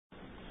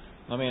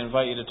Let me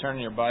invite you to turn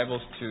your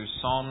Bibles to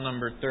Psalm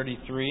number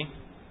 33.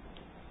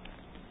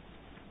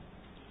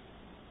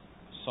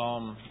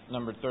 Psalm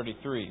number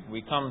 33.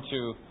 We come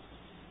to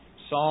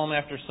psalm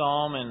after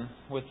psalm, and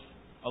with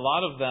a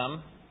lot of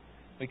them,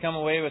 we come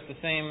away with the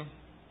same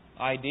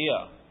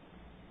idea.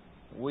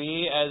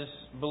 We as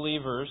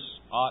believers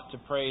ought to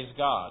praise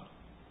God.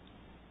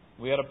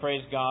 We ought to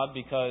praise God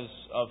because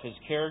of His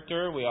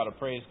character. We ought to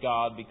praise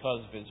God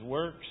because of His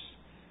works.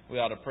 We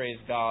ought to praise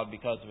God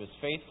because of His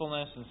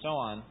faithfulness, and so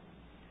on.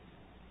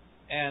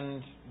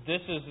 And this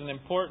is an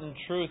important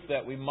truth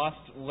that we must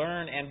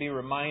learn and be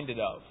reminded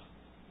of.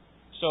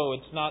 So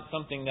it's not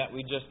something that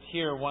we just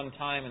hear one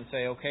time and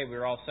say, okay,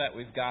 we're all set,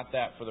 we've got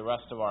that for the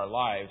rest of our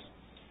lives.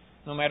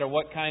 No matter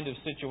what kind of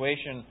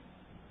situation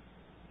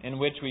in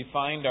which we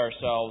find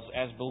ourselves,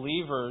 as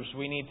believers,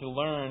 we need to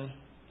learn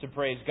to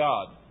praise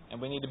God.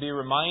 And we need to be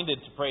reminded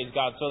to praise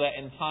God so that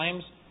in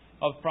times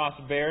of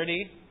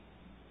prosperity,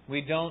 we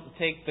don't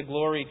take the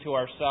glory to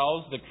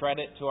ourselves, the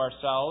credit to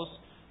ourselves.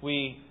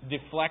 We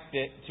deflect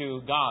it to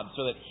God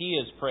so that He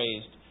is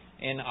praised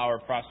in our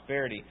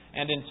prosperity.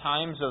 And in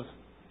times of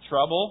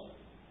trouble,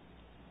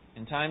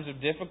 in times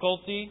of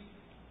difficulty,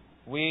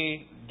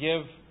 we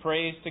give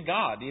praise to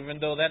God,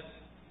 even though that's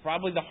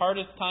probably the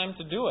hardest time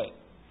to do it.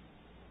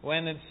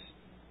 When it's,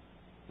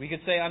 we could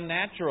say,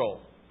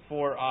 unnatural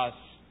for us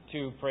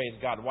to praise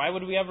God. Why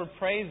would we ever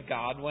praise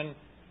God when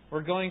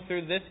we're going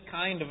through this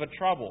kind of a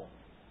trouble?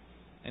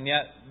 And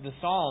yet the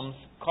Psalms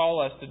call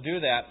us to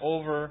do that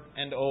over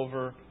and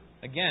over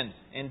again.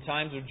 In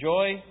times of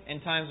joy,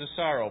 in times of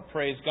sorrow,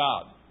 praise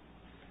God.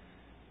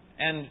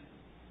 And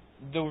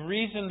the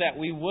reason that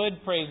we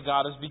would praise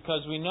God is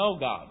because we know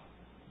God.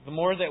 The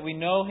more that we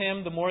know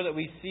Him, the more that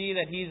we see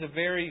that He's a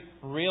very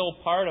real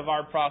part of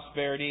our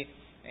prosperity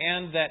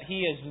and that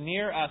He is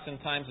near us in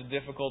times of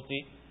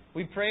difficulty,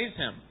 we praise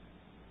Him.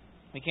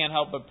 We can't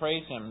help but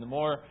praise Him. The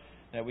more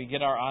that we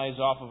get our eyes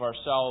off of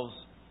ourselves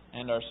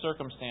and our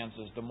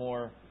circumstances, the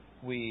more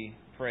we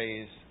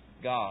praise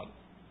God.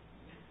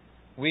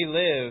 We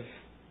live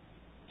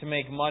to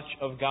make much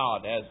of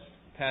God, as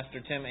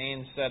Pastor Tim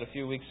Ains said a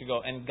few weeks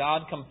ago, and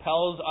God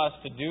compels us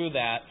to do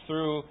that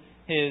through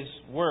His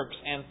works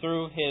and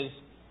through His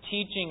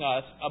teaching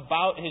us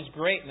about His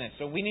greatness.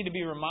 So we need to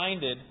be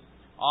reminded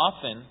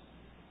often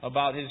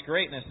about His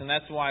greatness, and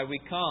that's why we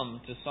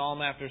come to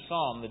psalm after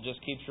psalm that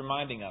just keeps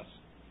reminding us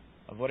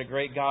of what a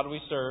great God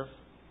we serve,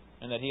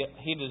 and that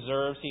He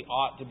deserves, He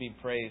ought to be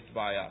praised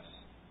by us.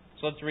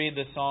 So let's read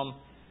this psalm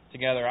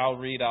together. I'll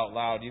read out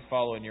loud. You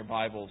follow in your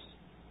Bibles.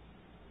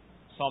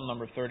 Psalm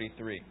number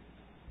 33.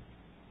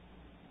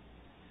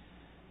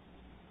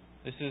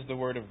 This is the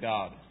Word of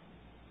God.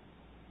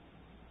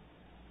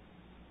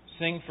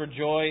 Sing for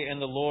joy in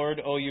the Lord,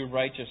 O you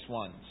righteous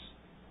ones.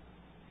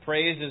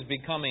 Praise is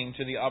becoming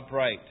to the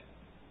upright.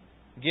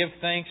 Give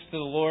thanks to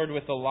the Lord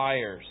with a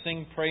lyre.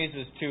 Sing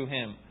praises to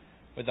Him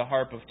with a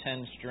harp of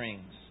 10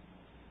 strings.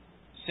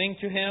 Sing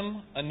to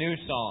Him a new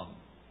song.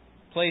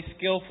 Play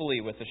skillfully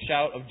with a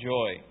shout of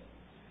joy.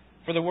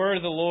 For the word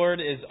of the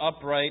Lord is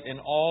upright, and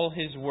all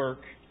His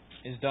work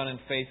is done in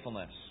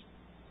faithfulness.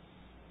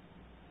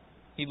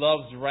 He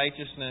loves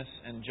righteousness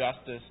and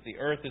justice. The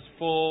earth is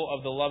full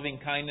of the loving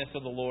kindness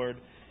of the Lord.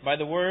 By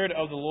the word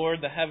of the Lord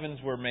the heavens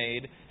were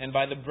made, and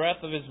by the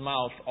breath of His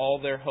mouth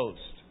all their host.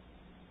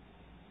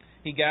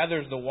 He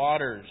gathers the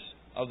waters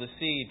of the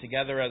sea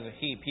together as a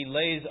heap. He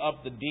lays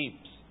up the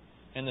deeps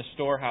in the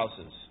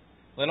storehouses.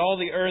 Let all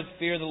the earth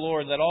fear the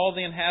Lord. Let all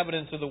the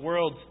inhabitants of the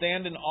world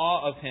stand in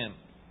awe of Him.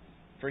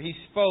 For He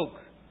spoke,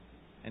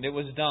 and it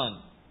was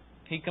done.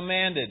 He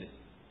commanded,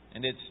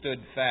 and it stood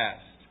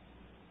fast.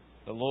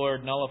 The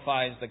Lord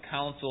nullifies the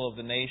counsel of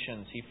the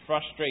nations. He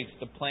frustrates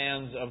the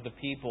plans of the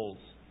peoples.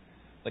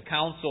 The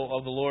counsel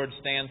of the Lord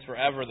stands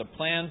forever, the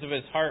plans of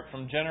His heart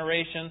from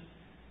generation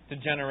to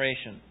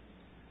generation.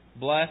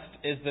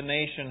 Blessed is the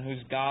nation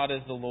whose God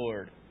is the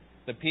Lord,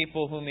 the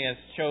people whom He has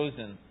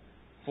chosen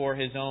for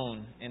His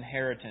own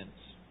inheritance.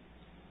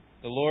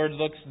 The Lord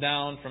looks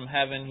down from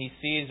heaven. He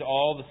sees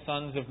all the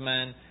sons of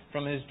men.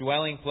 From His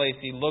dwelling place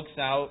He looks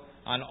out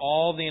on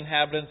all the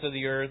inhabitants of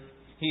the earth.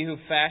 He who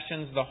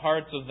fashions the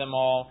hearts of them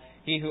all.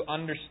 He who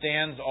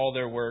understands all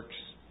their works.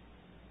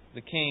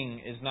 The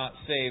king is not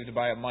saved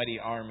by a mighty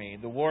army.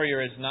 The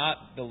warrior is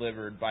not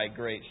delivered by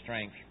great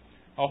strength.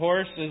 A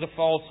horse is a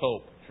false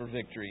hope for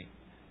victory,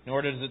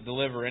 nor does it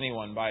deliver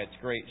anyone by its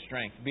great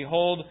strength.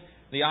 Behold,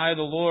 the eye of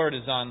the Lord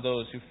is on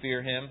those who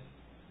fear Him,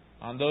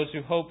 on those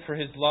who hope for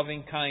His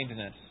loving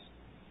kindness,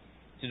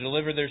 to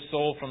deliver their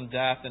soul from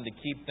death and to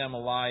keep them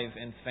alive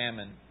in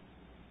famine.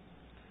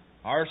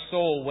 Our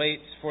soul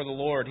waits for the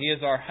Lord. He is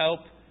our help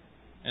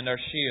and our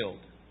shield.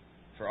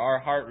 For our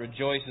heart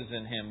rejoices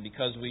in Him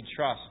because we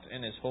trust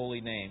in His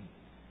holy name.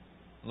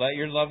 Let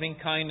your loving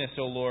kindness,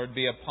 O Lord,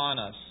 be upon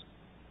us,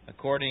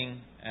 according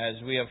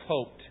as we have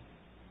hoped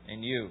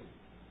in You.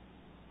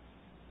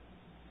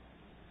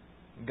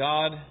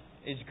 God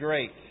is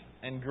great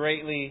and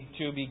greatly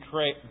to be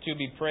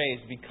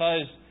praised.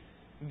 Because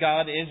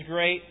God is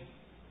great,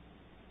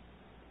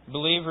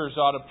 believers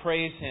ought to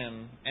praise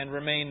Him and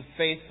remain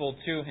faithful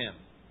to Him.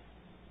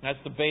 That's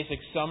the basic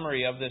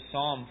summary of this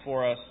psalm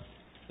for us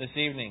this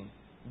evening.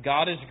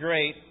 God is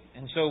great,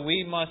 and so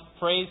we must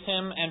praise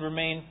Him and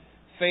remain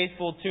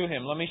faithful to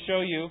Him. Let me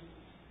show you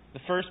the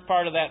first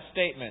part of that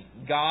statement.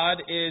 God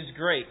is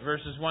great,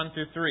 verses 1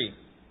 through 3.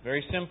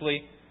 Very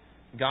simply,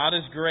 God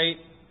is great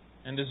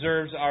and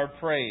deserves our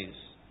praise.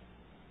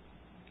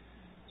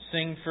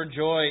 Sing for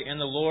joy in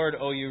the Lord,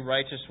 O you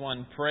righteous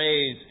one.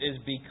 Praise is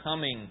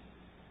becoming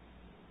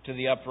to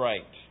the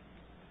upright.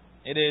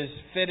 It is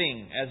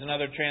fitting, as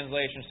another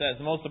translation says.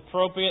 The most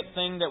appropriate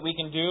thing that we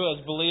can do as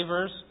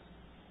believers,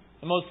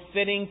 the most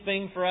fitting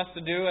thing for us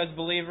to do as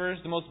believers,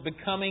 the most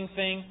becoming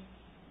thing,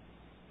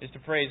 is to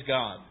praise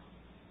God.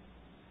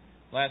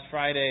 Last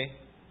Friday,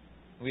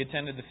 we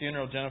attended the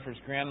funeral of Jennifer's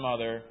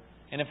grandmother,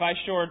 and if I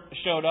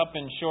showed up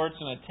in shorts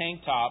and a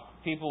tank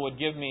top, people would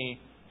give me,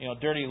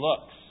 dirty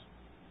looks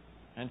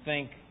and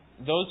think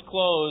those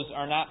clothes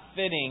are not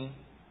fitting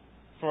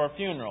for a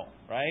funeral,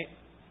 right?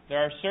 There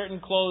are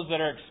certain clothes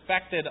that are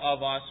expected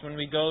of us when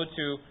we go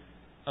to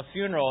a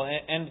funeral,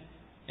 and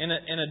in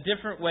a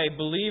different way,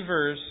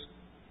 believers,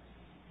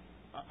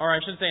 or I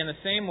should say in the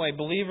same way,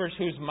 believers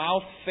whose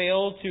mouths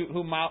fail to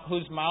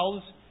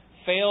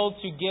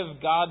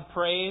give God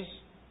praise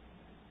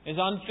is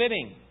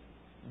unfitting.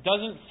 It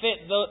doesn't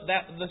fit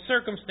the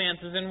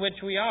circumstances in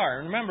which we are.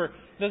 And remember,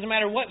 it doesn't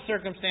matter what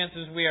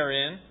circumstances we are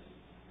in,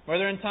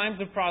 whether in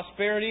times of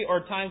prosperity or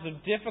times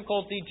of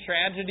difficulty,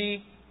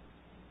 tragedy,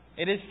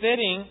 it is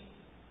fitting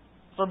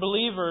for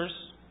believers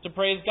to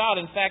praise God.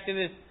 In fact,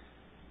 it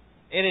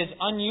is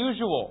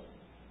unusual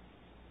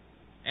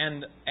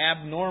and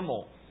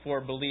abnormal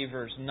for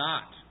believers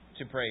not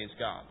to praise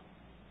God.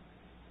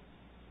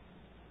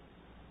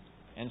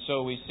 And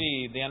so we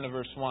see the end of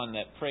verse 1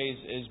 that praise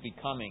is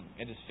becoming.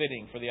 It is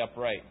fitting for the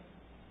upright.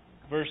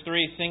 Verse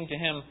 3, sing to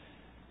Him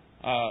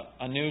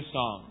a new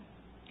song.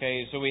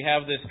 Okay, so we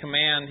have this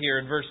command here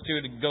in verse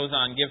 2 that goes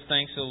on, give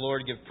thanks to the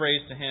Lord, give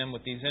praise to Him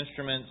with these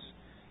instruments.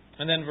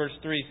 And then verse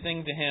 3,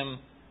 sing to Him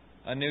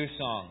a new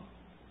song.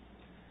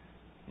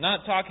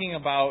 Not talking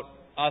about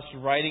us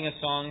writing a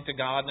song to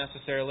God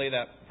necessarily.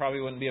 That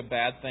probably wouldn't be a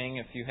bad thing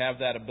if you have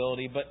that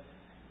ability. But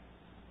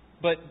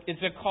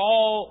it's a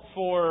call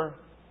for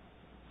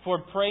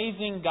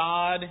praising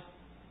God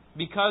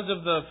because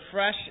of the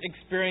fresh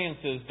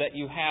experiences that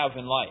you have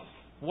in life.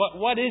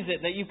 What is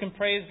it that you can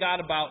praise God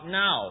about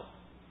now?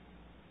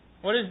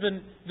 What is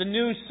the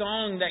new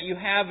song that you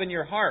have in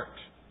your heart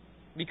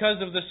because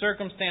of the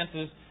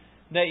circumstances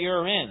that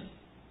you're in?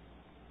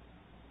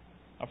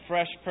 A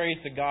fresh praise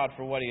to God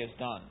for what He has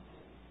done.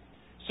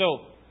 So,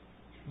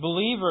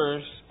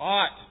 believers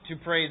ought to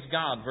praise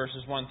God,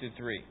 verses 1 through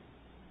 3.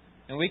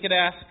 And we could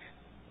ask,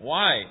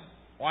 why?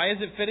 Why is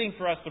it fitting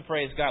for us to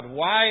praise God?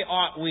 Why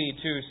ought we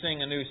to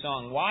sing a new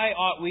song? Why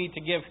ought we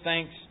to give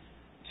thanks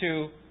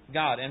to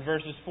God? And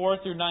verses 4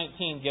 through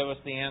 19 give us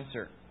the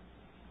answer.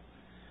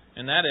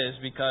 And that is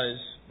because,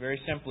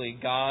 very simply,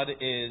 God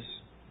is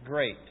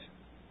great.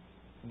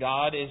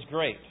 God is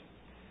great.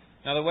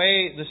 Now, the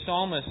way the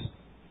psalmist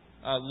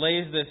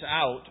lays this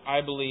out,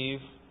 I believe,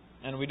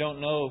 and we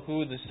don't know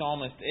who the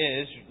psalmist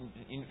is.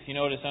 If you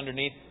notice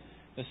underneath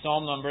the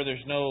psalm number,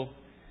 there's no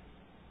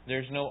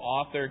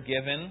author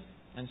given.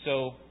 And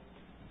so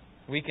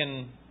we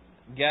can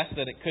guess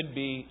that it could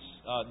be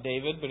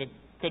David, but it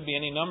could be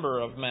any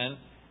number of men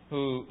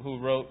who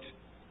wrote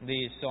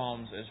these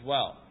psalms as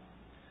well.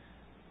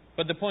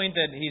 But the point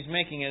that he's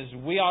making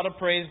is we ought to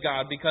praise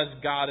God because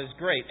God is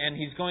great. And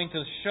He's going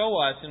to show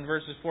us in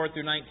verses 4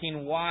 through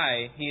 19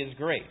 why He is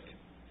great.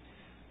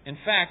 In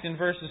fact, in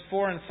verses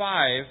 4 and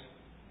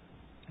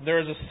 5, there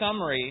is a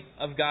summary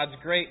of God's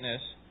greatness.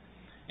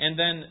 And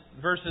then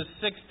verses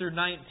 6 through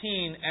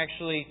 19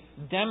 actually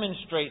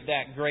demonstrate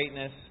that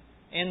greatness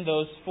in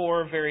those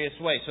four various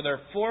ways. So there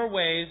are four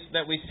ways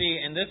that we see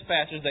in this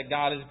passage that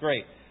God is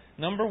great.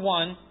 Number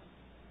one,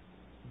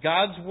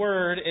 God's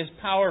Word is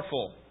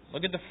powerful.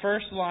 Look at the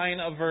first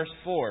line of verse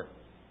 4.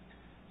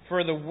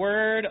 For the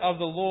word of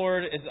the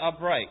Lord is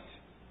upright.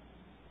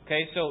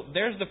 Okay, so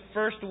there's the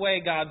first way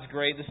God's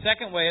great. The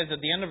second way is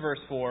at the end of verse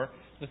 4.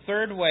 The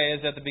third way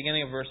is at the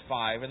beginning of verse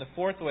 5. And the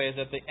fourth way is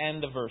at the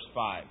end of verse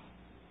 5.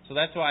 So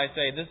that's why I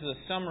say this is a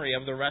summary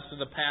of the rest of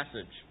the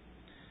passage.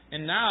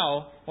 And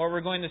now, what we're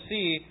going to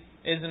see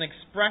is an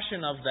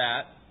expression of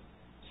that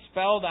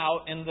spelled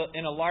out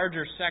in a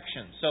larger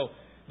section. So,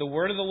 the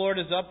word of the Lord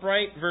is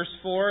upright, verse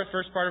 4,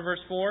 first part of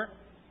verse 4.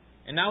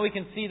 And now we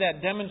can see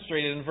that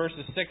demonstrated in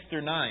verses 6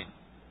 through 9.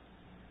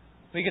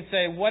 We could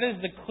say, what is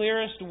the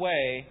clearest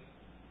way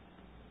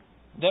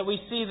that we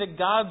see that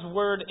God's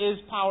Word is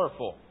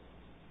powerful?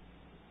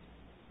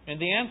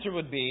 And the answer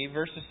would be,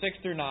 verses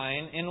 6 through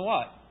 9, in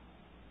what?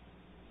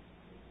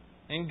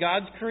 In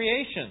God's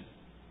creation.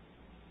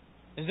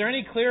 Is there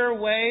any clearer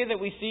way that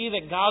we see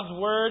that God's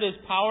Word is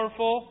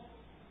powerful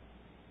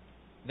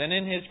than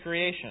in His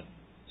creation?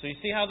 So you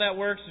see how that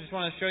works? I just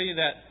want to show you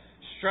that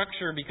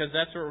structure because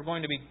that's what we're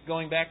going to be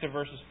going back to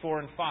verses 4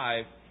 and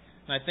 5.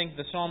 And I think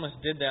the psalmist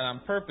did that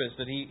on purpose,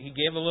 that he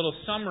gave a little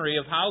summary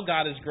of how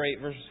God is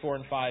great, verses 4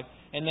 and 5,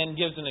 and then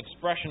gives an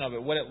expression of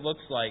it, what it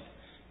looks like,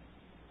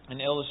 an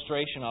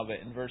illustration of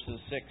it in verses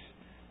 6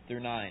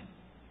 through 9.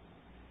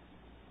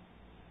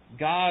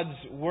 God's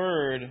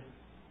Word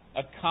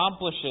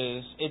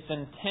accomplishes its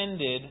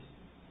intended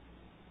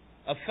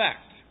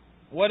effect.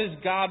 What does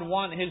God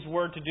want His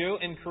Word to do?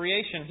 In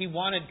creation, He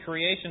wanted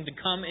creation to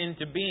come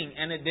into being,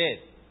 and it did.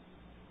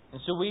 And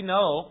so we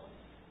know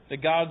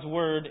that God's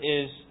Word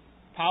is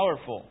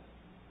powerful.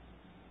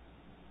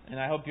 And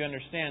I hope you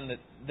understand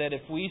that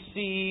if we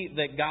see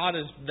that God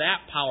is that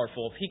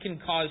powerful, if He can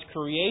cause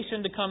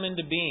creation to come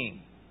into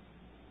being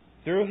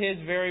through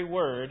His very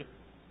Word,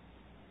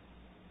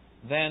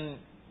 then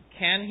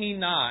can He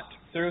not,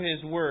 through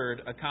His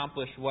Word,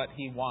 accomplish what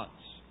He wants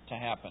to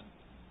happen?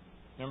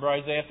 Remember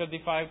Isaiah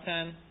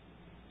 55:10?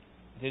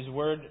 His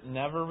Word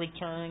never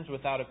returns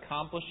without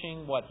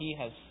accomplishing what He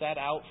has set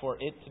out for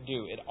it to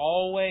do. It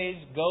always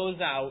goes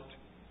out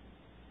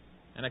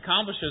and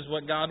accomplishes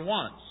what God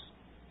wants.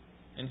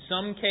 In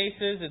some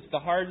cases, it's the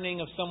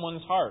hardening of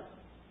someone's heart.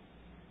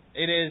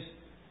 It is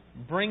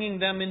bringing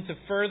them into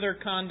further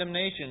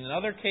condemnation. In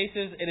other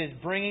cases, it is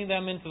bringing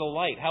them into the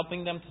light,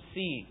 helping them to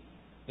see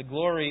the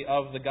glory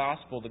of the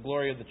gospel, the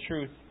glory of the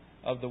truth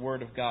of the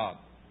Word of God.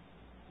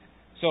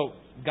 So,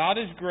 God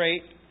is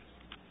great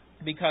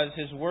because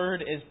His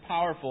Word is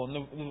powerful.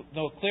 And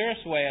the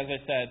clearest way, as I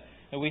said,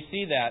 that we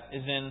see that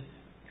is in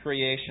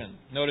creation.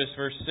 Notice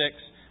verse 6.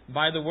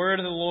 By the word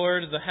of the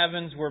Lord the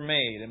heavens were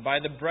made, and by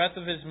the breath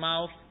of His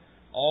mouth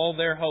all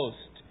their host.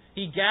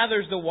 He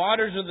gathers the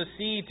waters of the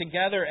sea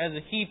together as a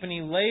heap, and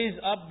He lays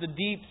up the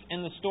deeps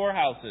in the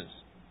storehouses.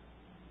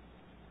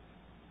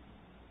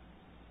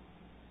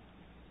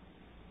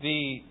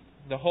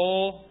 The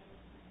whole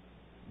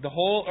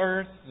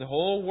earth, the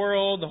whole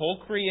world, the whole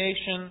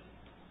creation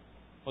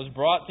was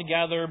brought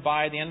together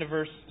by, the end of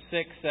verse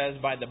 6 says,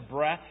 by the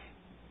breath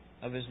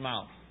of His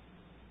mouth.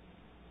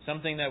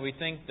 Something that we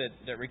think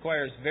that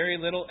requires very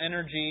little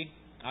energy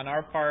on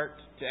our part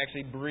to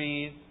actually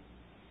breathe.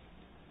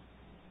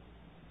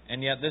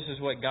 And yet this is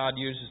what God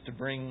uses to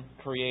bring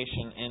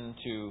creation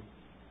into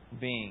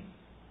being.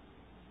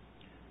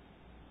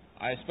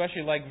 I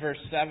especially like verse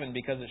 7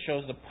 because it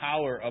shows the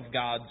power of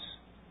God's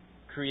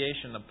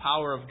creation, the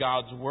power of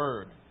God's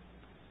Word.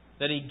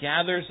 That He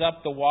gathers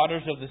up the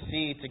waters of the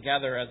sea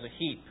together as a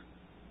heap.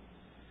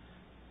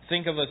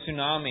 Think of a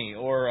tsunami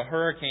or a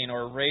hurricane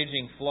or a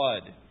raging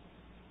flood,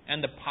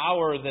 and the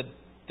power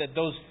that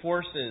those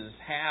forces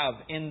have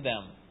in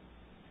them.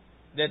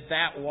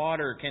 That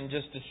water can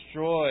just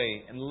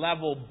destroy and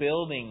level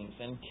buildings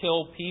and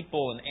kill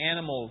people and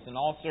animals and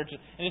all sorts of,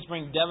 and just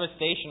bring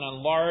devastation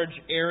on large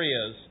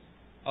areas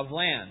of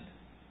land.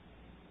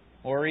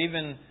 Or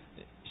even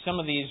some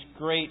of these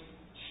great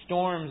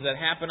storms that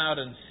happen out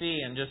in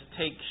sea and just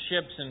take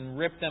ships and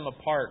rip them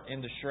apart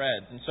into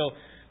shreds. And so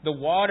the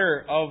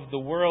water of the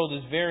world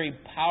is very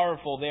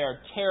powerful. They are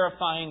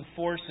terrifying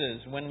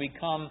forces when we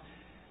come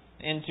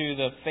into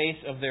the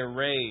face of their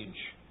rage.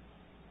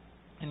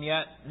 And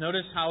yet,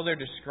 notice how they're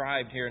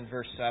described here in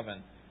verse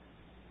 7.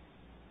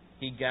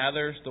 He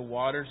gathers the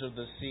waters of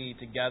the sea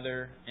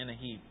together in a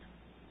heap.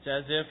 It's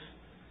as if,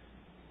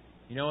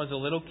 as a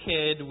little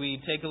kid,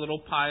 we take a little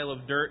pile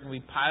of dirt and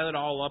we pile it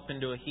all up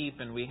into a heap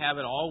and we have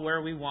it all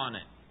where we want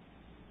it.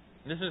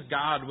 And this is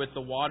God with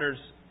the waters,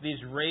 these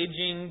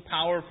raging,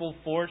 powerful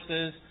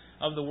forces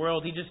of the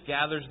world. He just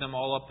gathers them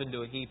all up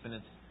into a heap, and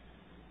it's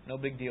no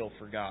big deal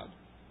for God.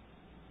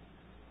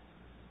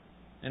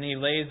 And He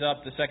lays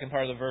up, the second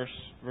part of the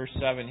verse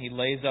 7, He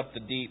lays up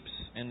the deeps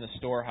in the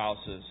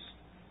storehouses.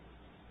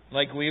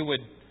 Like we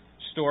would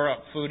store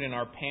up food in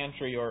our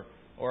pantry, or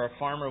a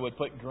farmer would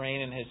put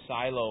grain in his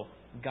silo,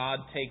 God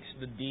takes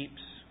the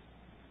deeps,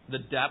 the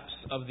depths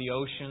of the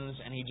oceans,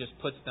 and He just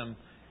puts them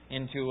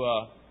into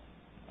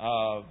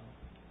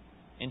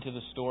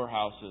the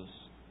storehouses.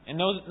 And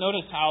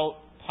notice how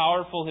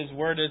powerful His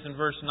Word is in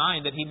verse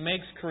 9, that He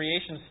makes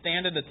creation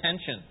stand at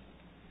attention.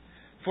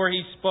 For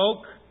He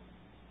spoke,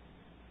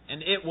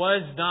 and it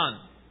was done.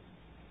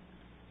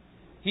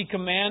 He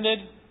commanded,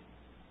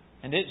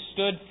 and it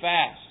stood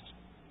fast.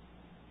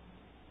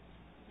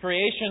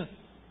 Creation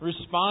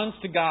responds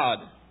to God.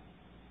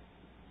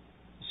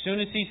 As soon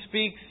as He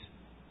speaks,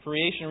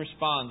 creation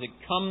responds. It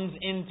comes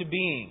into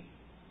being.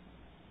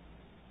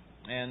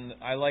 And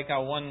I like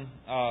how one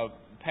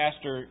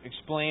pastor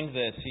explained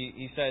this.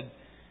 He said,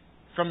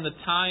 from the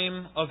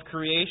time of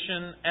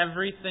creation,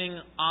 everything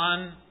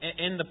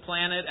in the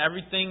planet,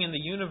 everything in the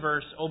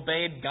universe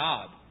obeyed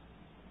God.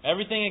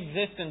 Everything in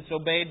existence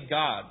obeyed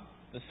God.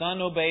 The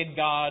Son obeyed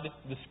God.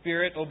 The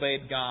Spirit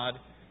obeyed God.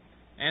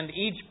 And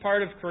each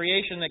part of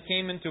creation that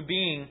came into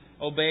being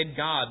obeyed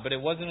God. But it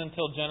wasn't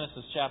until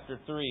Genesis chapter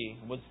 3.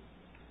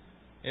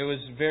 It was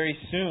very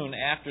soon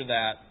after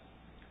that,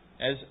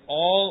 as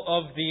all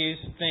of these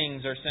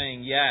things are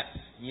saying, yes,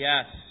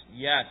 yes,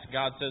 yes.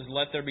 God says,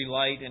 let there be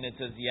light, and it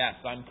says, yes,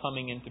 I'm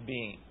coming into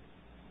being.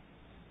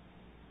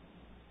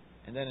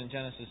 And then in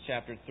Genesis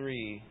chapter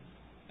 3,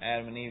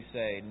 Adam and Eve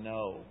say,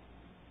 no.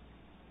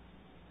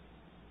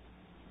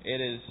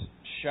 it is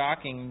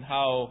shocking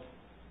how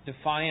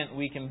defiant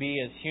we can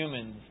be as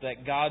humans,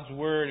 that God's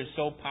Word is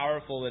so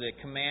powerful that it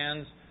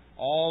commands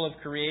all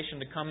of creation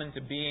to come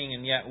into being,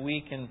 and yet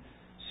we can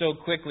so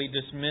quickly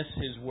dismiss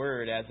His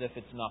Word as if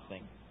it's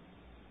nothing.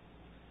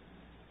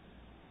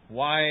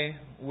 Why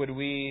would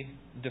we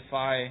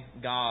defy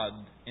God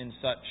in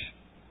such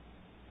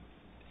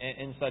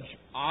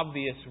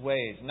obvious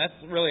ways? And that's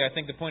really, I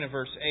think, the point of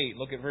verse 8.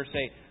 Look at verse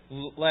 8.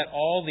 Let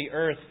all the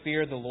earth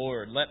fear the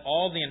Lord. Let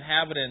all the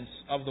inhabitants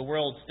of the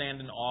world stand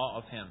in awe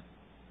of Him.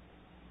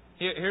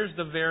 Here's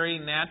the very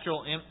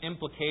natural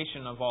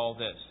implication of all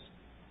this.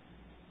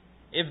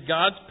 If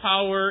God's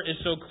power is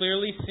so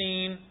clearly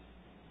seen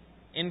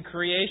in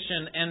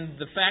creation, and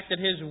the fact that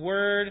His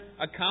Word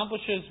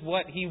accomplishes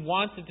what He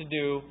wants it to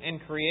do in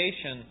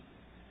creation,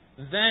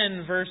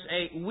 then, verse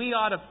 8, we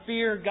ought to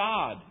fear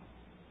God.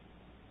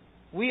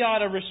 We ought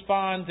to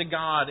respond to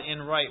God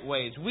in right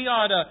ways. We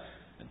ought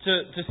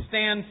to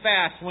stand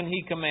fast when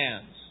He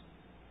commands.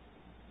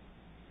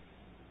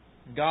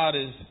 God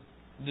is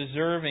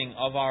deserving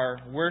of our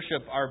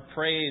worship, our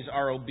praise,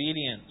 our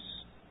obedience.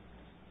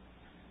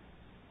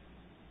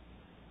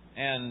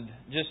 And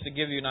just to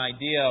give you an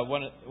idea,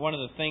 one of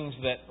the things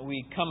that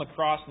we come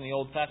across in the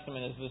Old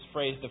Testament is this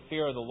phrase, the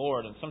fear of the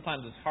Lord. And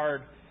sometimes it's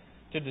hard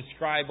to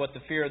describe what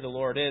the fear of the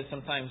Lord is.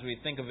 Sometimes we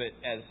think of it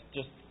as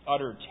just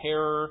utter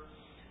terror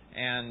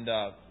and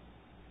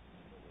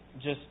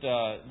just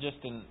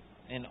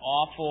an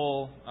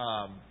awful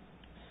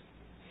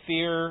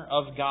fear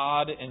of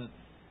God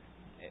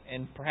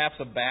in perhaps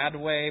a bad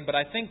way. But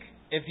I think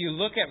if you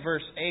look at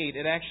verse 8,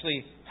 it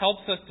actually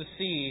helps us to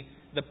see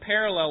the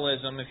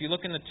parallelism. If you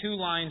look in the two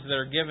lines that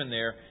are given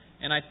there,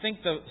 and I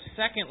think the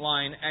second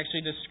line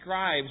actually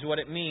describes what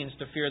it means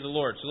to fear the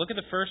Lord. So look at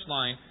the first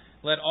line.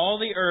 Let all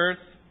the earth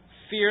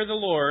fear the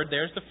Lord.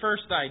 There's the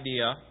first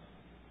idea.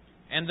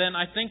 And then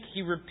I think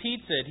he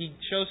repeats it. He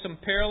shows some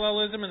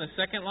parallelism in the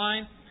second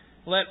line.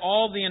 Let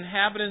all the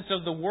inhabitants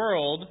of the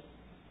world.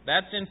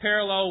 That's in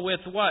parallel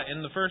with what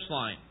in the first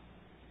line?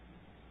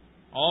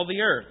 All the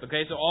earth.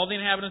 Okay, so all the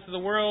inhabitants of the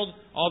world,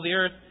 all the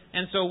earth.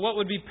 And so what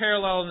would be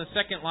parallel in the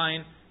second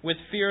line with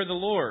fear the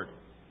Lord?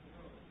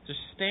 To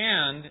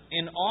stand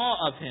in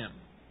awe of Him.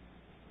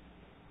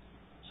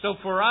 So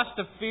for us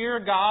to fear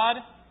God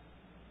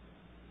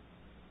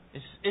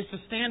is to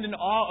stand in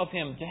awe of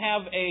Him, to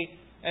have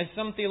as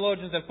some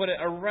theologians have put it,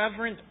 a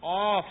reverent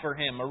awe for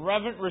Him, a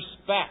reverent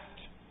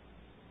respect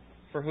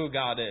for who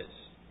God is,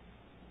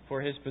 for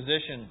His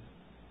position,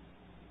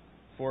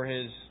 for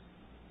His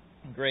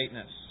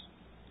greatness.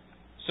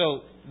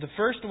 So the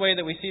first way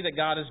that we see that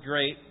God is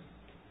great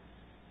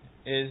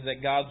is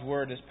that God's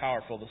Word is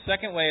powerful. The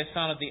second way is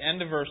found at the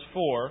end of verse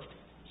 4.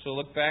 So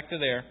look back to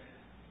there.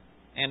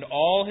 And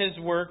all His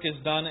work is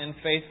done in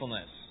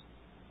faithfulness.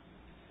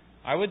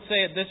 I would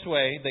say it this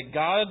way, that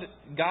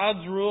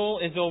God's rule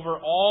is over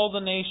all the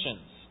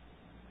nations.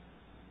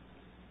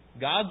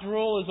 God's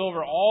rule is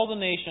over all the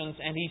nations,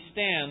 and He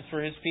stands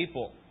for His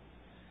people.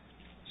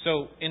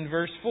 So in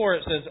verse 4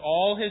 it says,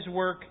 all His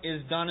work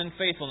is done in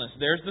faithfulness.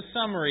 There's the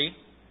summary.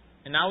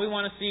 And now we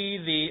want to see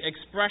the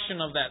expression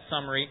of that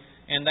summary,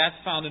 and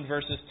that's found in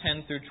verses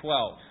 10 through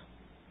 12.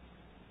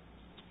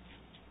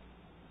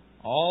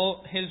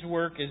 All His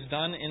work is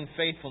done in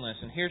faithfulness.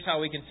 And here's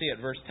how we can see it.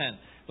 Verse 10.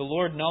 The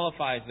Lord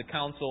nullifies the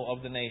counsel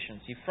of the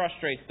nations. He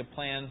frustrates the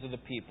plans of the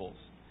peoples.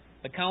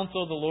 The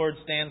counsel of the Lord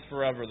stands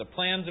forever. The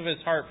plans of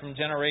His heart from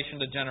generation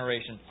to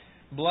generation.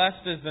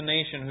 Blessed is the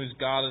nation whose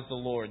God is the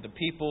Lord, the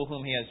people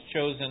whom He has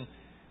chosen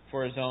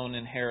for His own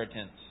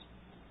inheritance.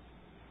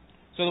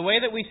 So the way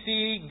that we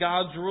see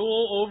God's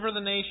rule over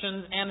the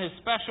nations and His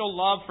special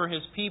love for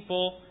His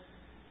people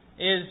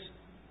is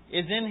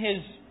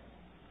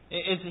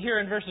here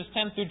in verses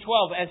 10 through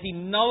 12 as He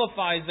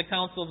nullifies the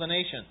counsel of the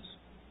nations.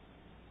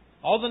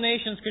 All the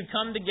nations could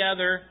come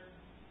together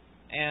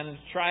and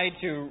try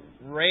to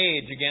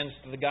rage against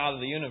the God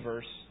of the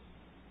universe,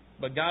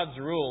 but God's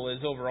rule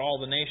is over all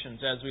the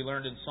nations, as we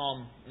learned in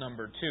Psalm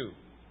number 2.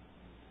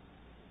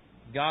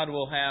 God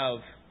will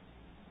have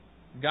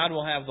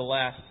the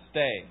last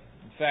say.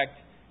 In fact,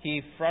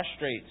 He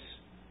frustrates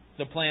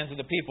the plans of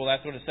the people.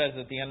 That's what it says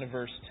at the end of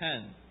verse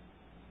 10.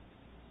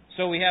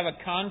 So we have a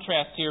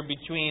contrast here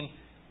between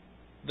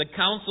the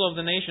council of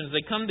the nations.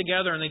 They come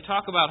together and they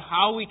talk about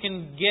how we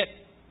can get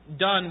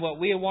done what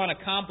we want to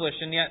accomplish,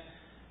 and yet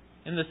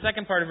in the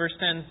second part of verse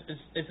 10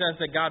 it says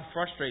that God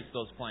frustrates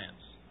those plans.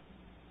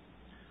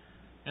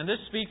 And this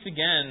speaks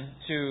again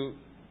to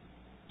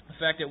the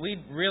fact that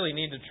we really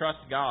need to trust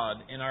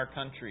God in our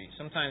country.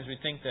 Sometimes we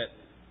think that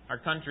our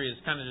country is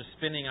kind of just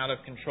spinning out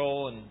of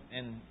control,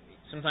 and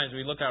sometimes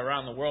we look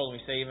around the world and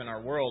we say even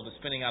our world is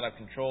spinning out of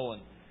control,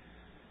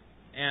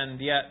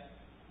 and yet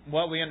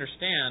what we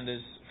understand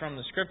is from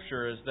the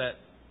Scripture is that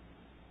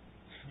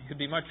it could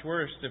be much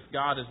worse if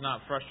God is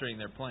not frustrating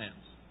their plans.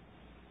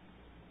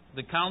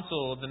 The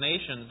council of the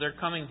nations, they're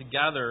coming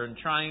together and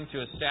trying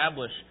to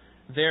establish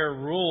their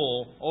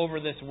rule over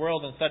this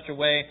world in such a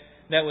way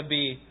that would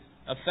be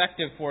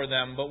effective for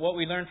them. But what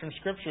we learn from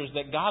Scripture is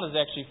that God is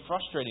actually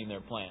frustrating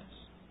their plans.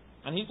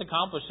 And He's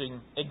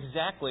accomplishing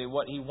exactly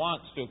what He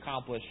wants to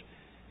accomplish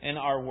in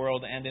our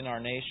world and in our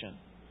nation.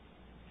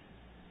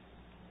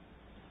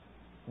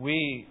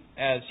 We,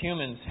 as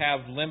humans,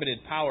 have limited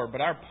power,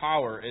 but our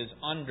power is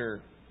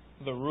under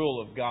the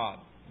rule of God.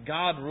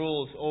 God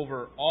rules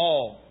over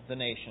all the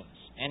nations,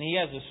 and He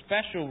has a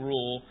special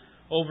rule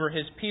over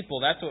His people.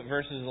 That's what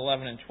verses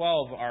 11 and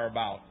 12 are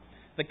about.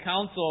 The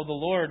counsel of the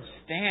Lord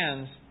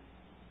stands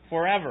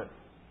forever.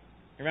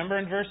 Remember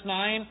in verse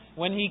 9,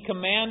 when He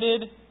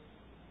commanded,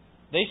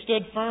 they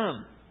stood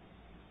firm.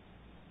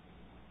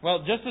 Well,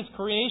 just as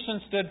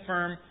creation stood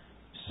firm,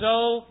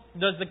 so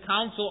does the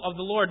counsel of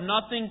the Lord.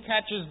 Nothing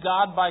catches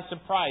God by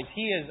surprise.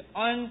 He is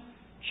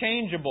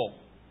unchangeable.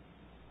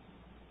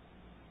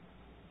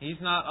 He's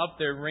not up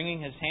there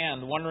wringing His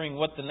hand, wondering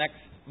what the next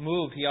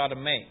move He ought to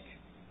make.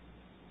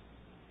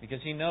 Because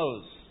He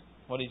knows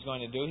what He's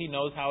going to do. He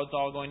knows how it's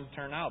all going to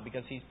turn out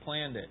because He's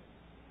planned it.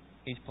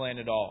 He's planned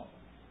it all.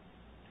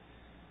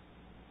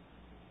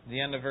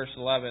 The end of verse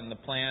 11, the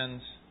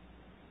plans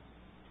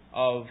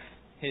of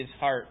His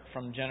heart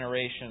from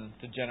generation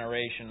to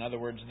generation. In other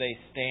words, they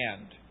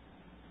stand.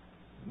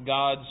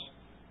 God's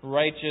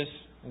righteous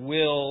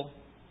will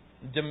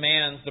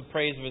demands the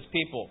praise of His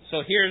people.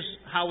 So here's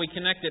how we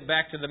connect it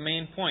back to the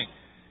main point.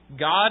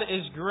 God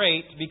is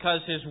great because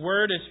His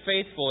Word is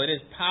faithful. It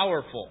is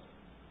powerful.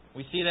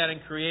 We see that in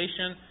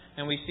creation,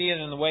 and we see it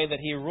in the way that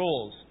He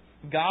rules.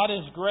 God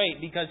is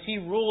great because He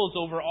rules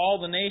over all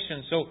the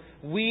nations. So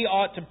we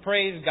ought to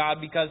praise God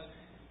because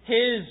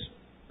His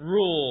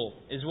rule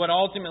is what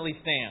ultimately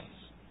stands.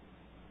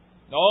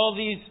 All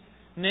these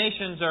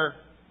nations are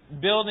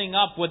building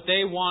up what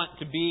they want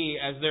to be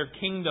as their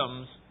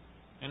kingdoms,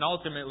 and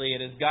ultimately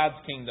it is God's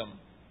kingdom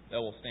that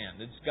will stand.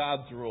 It's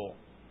God's rule.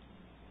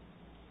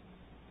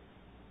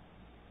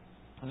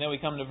 And then we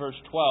come to verse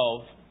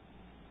 12,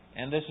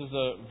 and this is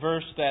a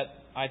verse that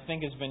I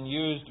think has been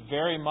used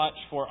very much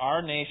for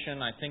our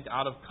nation, I think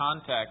out of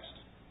context.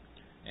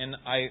 And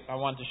I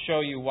want to show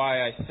you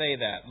why I say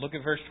that. Look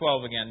at verse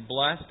 12 again.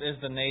 Blessed is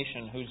the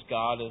nation whose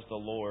God is the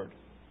Lord,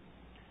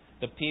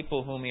 the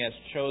people whom He has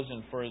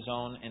chosen for His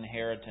own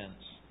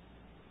inheritance.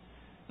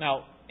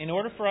 Now, in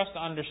order for us to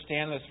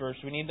understand this verse,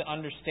 we need to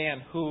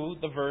understand who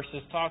the verse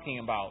is talking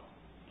about.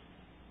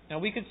 Now,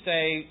 we could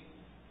say,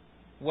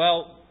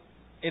 well,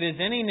 it is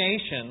any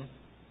nation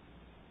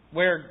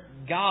where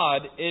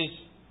God is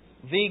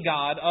the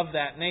God of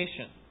that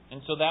nation.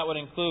 And so that would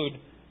include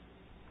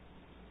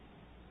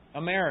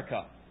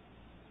America.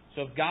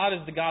 So if God is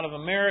the God of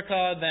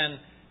America,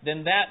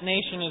 then that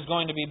nation is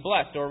going to be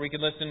blessed. Or we could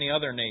list any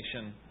other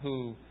nation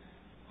who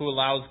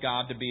allows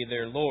God to be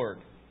their Lord.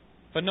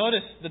 But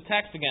notice the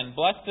text again.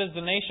 Blessed is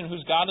the nation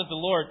whose God is the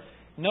Lord.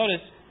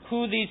 Notice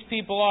who these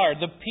people are.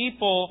 The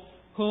people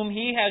whom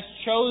He has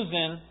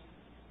chosen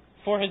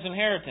for His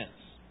inheritance.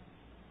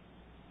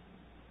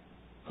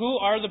 Who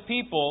are the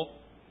people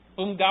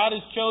whom God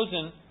has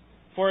chosen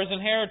for His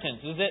inheritance?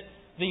 Is it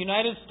the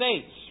United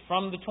States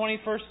from the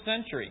 21st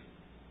century?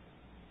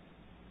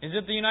 Is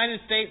it the United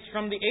States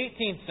from the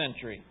 18th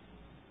century,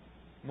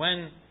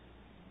 when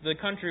the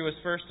country was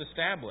first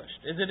established?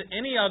 Is it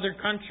any other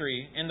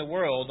country in the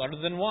world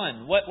other than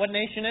one? What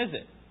nation is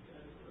it?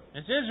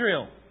 It's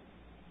Israel.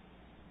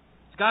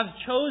 It's God's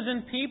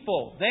chosen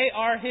people. They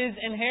are His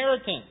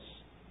inheritance.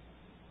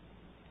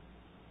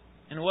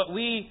 And what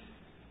we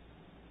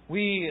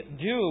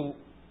do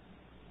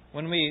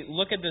when we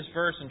look at this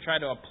verse and try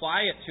to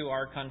apply it to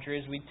our country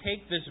is we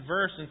take this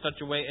verse in such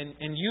a way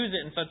and use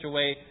it in such a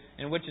way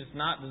in which it's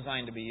not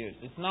designed to be used.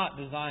 It's not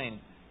designed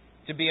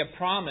to be a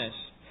promise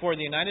for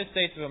the United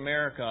States of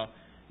America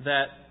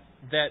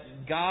that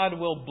God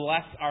will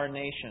bless our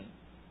nation.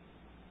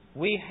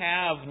 We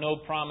have no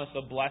promise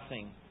of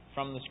blessing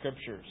from the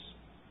Scriptures.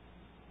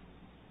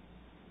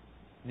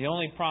 The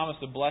only promise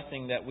of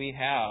blessing that we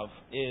have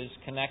is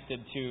connected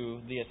to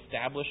the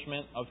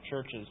establishment of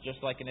churches, just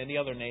like in any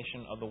other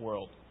nation of the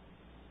world.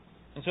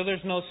 And so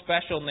there's no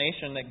special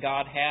nation that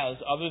God has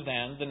other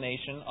than the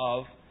nation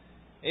of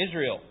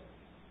Israel.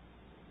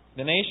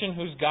 The nation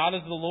whose God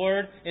is the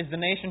Lord is the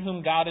nation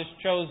whom God has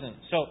chosen.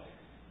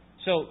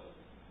 So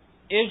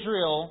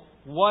Israel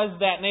was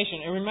that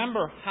nation. And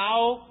remember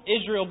how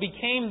Israel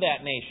became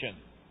that nation.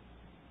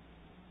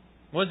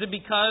 Was it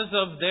because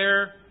of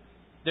their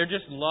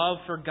just love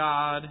for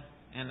God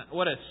and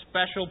what a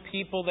special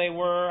people they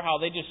were, how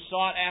they just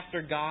sought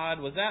after God?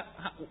 Was that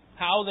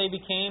how they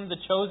became the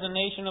chosen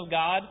nation of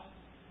God?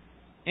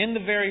 In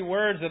the very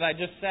words that I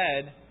just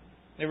said,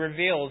 it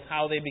reveals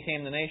how they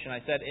became the nation.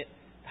 I said,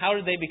 how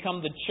did they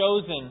become the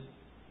chosen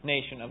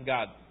nation of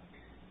God?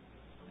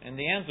 And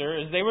the answer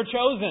is they were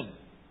chosen.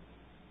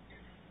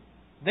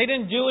 They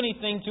didn't do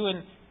anything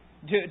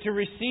to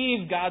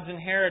receive God's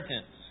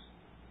inheritance.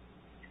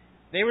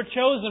 They were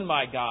chosen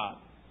by God.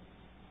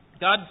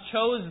 God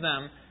chose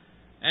them,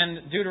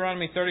 and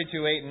Deuteronomy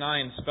 32, 8 and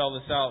 9 spell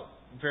this out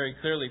very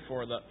clearly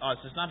for us.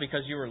 It's not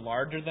because you were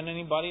larger than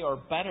anybody or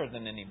better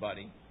than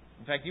anybody.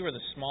 In fact, you were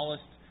the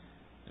smallest,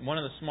 one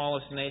of the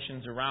smallest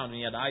nations around, and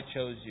yet I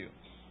chose you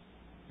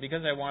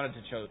because I wanted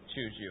to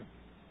choose you.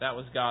 That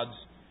was God's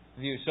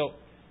view.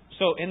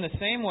 So in the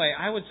same way,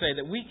 I would say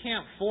that we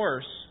can't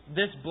force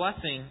this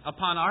blessing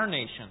upon our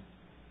nation.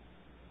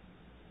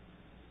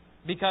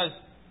 Because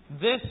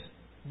this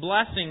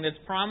blessing that's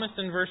promised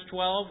in verse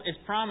 12 is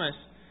promised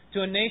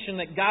to a nation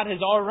that God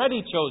has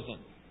already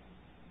chosen.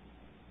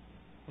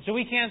 So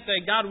we can't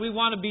say, God, we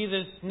want to be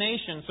this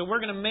nation, so we're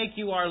going to make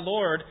you our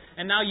Lord,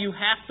 and now you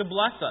have to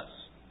bless us.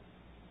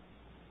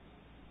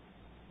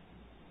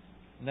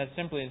 And that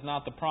simply is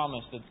not the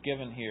promise that's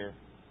given here.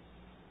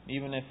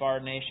 Even if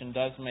our nation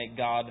does make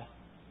God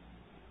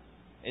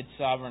its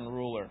sovereign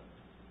ruler.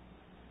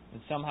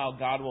 And somehow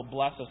God will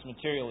bless us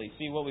materially.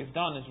 See, what we've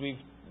done is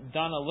we've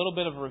done a little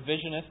bit of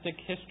revisionistic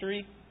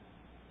history.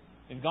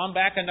 We've gone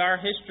back into our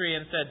history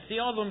and said, see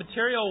all the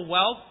material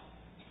wealth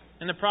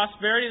and the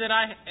prosperity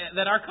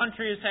that our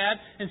country has had,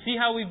 and see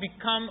how we've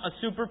become a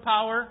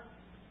superpower,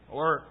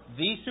 or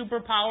the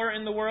superpower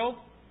in the world?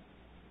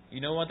 You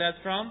know what that's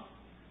from?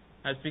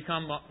 That's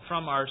become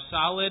from our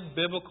solid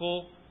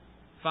biblical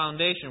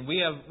foundation.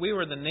 We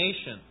were the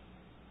nation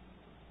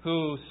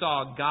who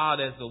saw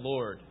God as the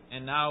Lord.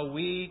 And now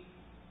we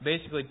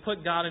basically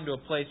put God into a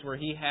place where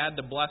He had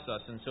to bless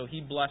us. And so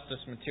He blessed us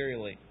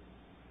materially.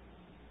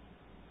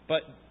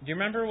 But do you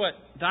remember what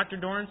Dr.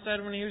 Doran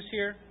said when he was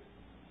here?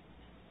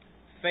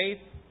 Faith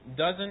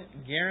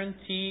doesn't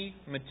guarantee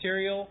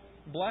material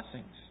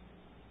blessings.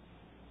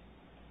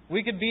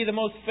 We could be the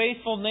most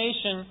faithful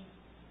nation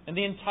in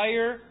the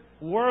entire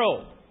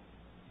world,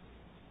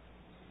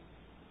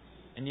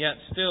 and yet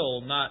still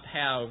not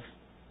have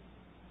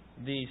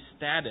the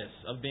status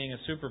of being a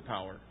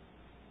superpower.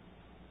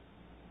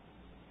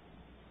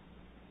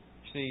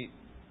 See,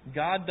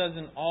 God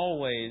doesn't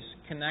always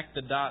connect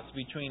the dots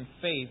between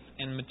faith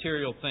and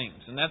material things.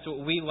 And that's what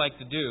we like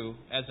to do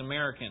as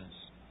Americans.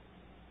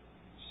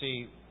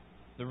 See,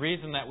 the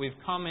reason that we've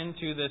come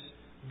into this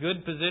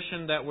good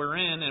position that we're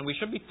in, and we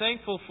should be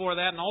thankful for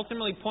that and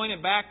ultimately point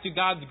it back to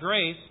God's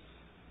grace,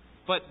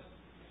 but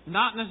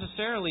not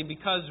necessarily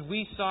because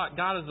we sought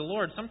God as the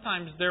Lord.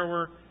 Sometimes there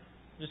were,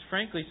 just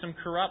frankly, some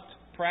corrupt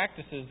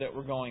practices that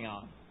were going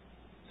on.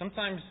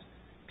 Sometimes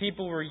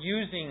people were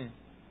using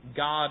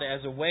God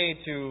as a way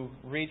to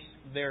reach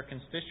their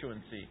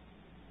constituency.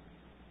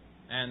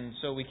 And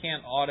so we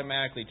can't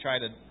automatically try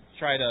to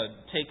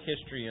take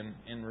history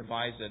and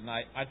revise it. And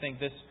I think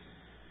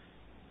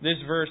this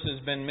verse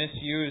has been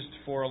misused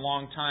for a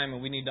long time,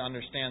 and we need to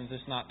understand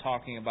this is not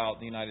talking about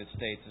the United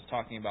States. It's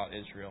talking about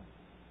Israel.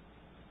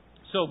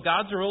 So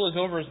God's rule is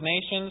over His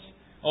nations,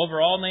 over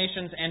all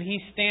nations, and He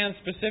stands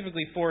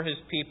specifically for His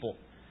people.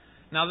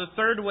 Now the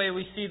third way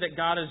we see that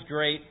God is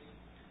great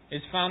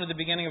is found at the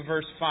beginning of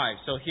verse 5.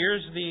 So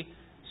here's the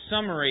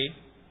summary,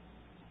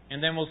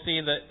 and then we'll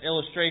see the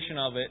illustration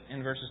of it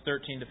in verses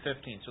 13 to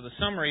 15. So the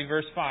summary,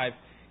 verse 5,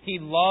 He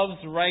loves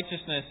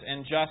righteousness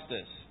and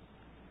justice.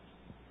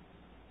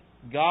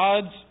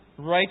 God's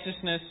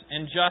righteousness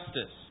and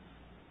justice.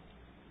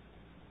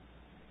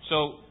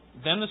 So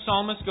then the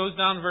psalmist goes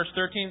down to verses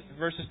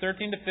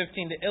 13 to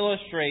 15 to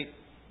illustrate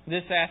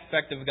this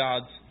aspect of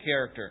God's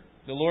character.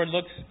 The Lord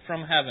looks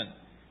from heaven.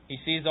 He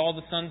sees all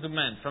the sons of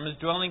men. From His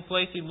dwelling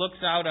place He looks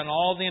out on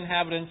all the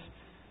inhabitants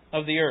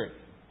of the earth.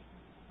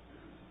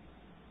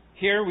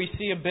 Here we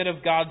see a bit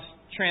of God's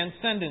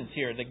transcendence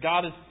here, that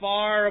God is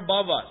far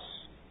above us.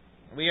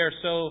 We are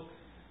so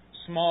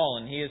small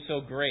and He is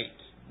so great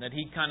that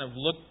He kind of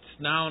looks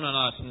down on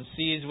us and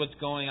sees what's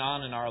going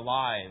on in our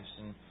lives.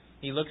 And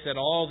He looks at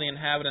all the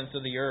inhabitants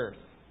of the earth.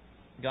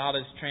 God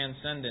is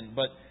transcendent.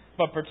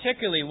 But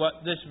particularly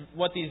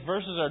what these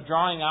verses are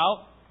drawing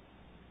out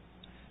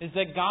is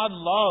that God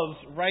loves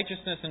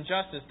righteousness and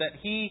justice, that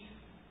He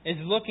is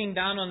looking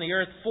down on the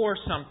earth for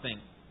something.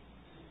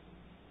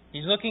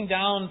 He's looking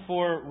down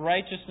for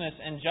righteousness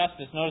and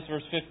justice. Notice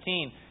verse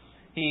 15.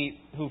 He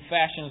who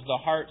fashions the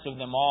hearts of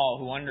them all,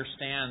 who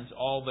understands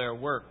all their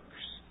works.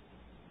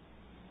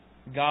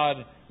 God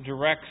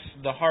directs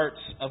the hearts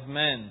of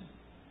men.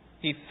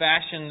 He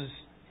fashions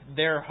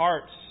their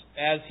hearts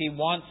as He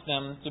wants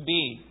them to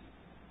be.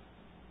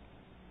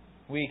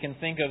 We can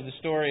think of the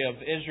story of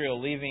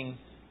Israel leaving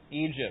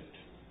Egypt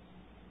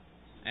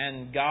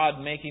and God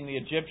making the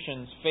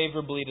Egyptians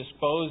favorably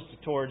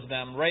disposed towards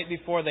them right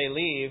before they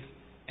leave.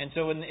 And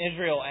so when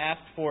Israel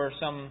asked for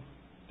some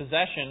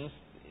possessions,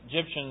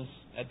 Egyptians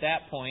at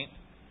that point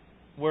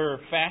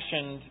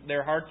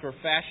their hearts were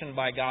fashioned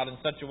by God in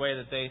such a way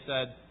that they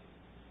said,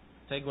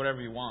 take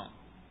whatever you want.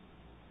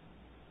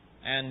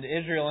 And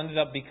Israel ended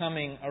up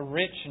becoming a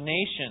rich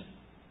nation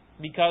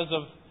because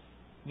of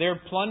their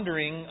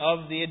plundering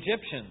of the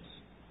Egyptians.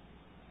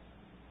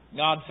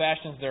 God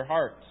fashions their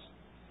hearts.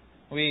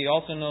 We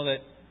also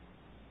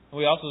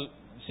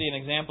see an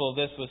example of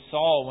this with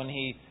Saul when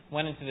he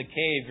went into the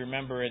cave,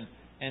 remember,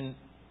 and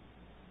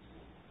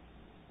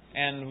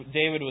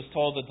David was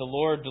told that the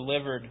Lord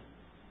delivered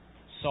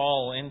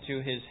Saul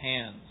into his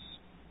hands.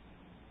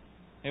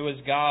 It was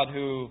God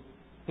who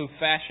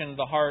fashioned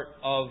the heart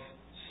of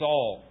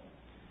Saul.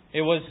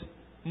 It was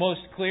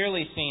most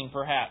clearly seen,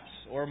 perhaps,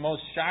 or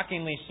most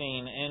shockingly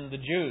seen in the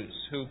Jews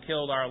who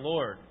killed our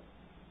Lord.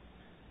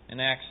 In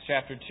Acts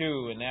chapter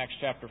 2, in Acts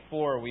chapter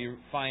 4, we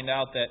find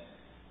out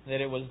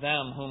that it was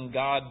them whom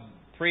God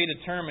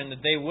predetermined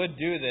that they would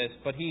do this,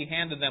 but He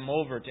handed them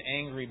over to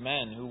angry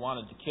men who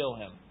wanted to kill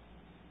Him.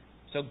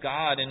 So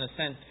God, in a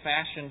sense,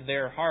 fashioned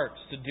their hearts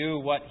to do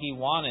what He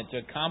wanted, to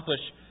accomplish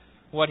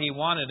what He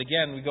wanted.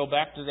 Again, we go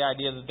back to the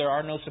idea that there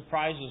are no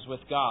surprises with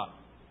God.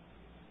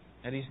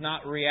 That He's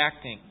not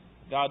reacting.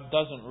 God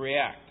doesn't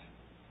react.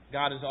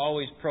 God is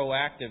always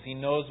proactive. He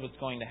knows what's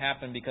going to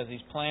happen because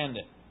He's planned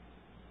it.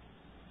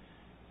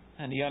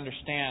 And He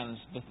understands,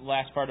 the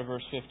last part of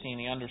verse 15,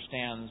 He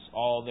understands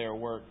all their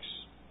works.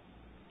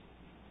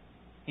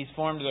 He's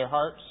formed their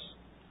hearts.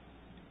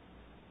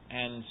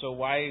 And so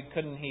why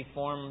couldn't He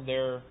form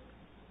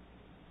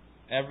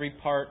every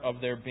part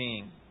of their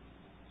being?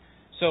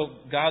 So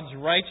God's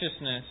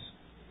righteousness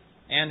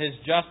and His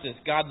justice.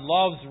 God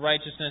loves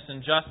righteousness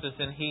and justice,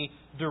 and He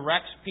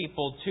directs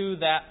people to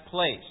that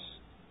place.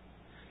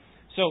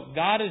 So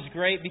God is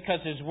great because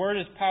His Word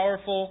is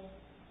powerful.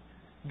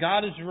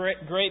 God is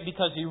great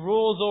because He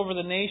rules over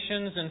the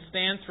nations and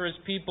stands for His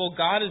people.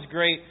 God is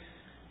great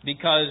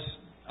because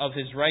of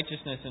His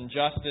righteousness and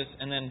justice.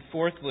 And then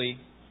fourthly,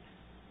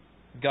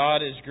 God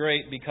is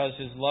great because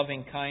His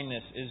loving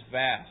kindness is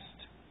vast.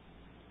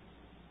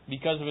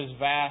 Because of His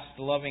vast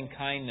loving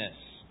kindness.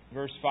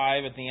 Verse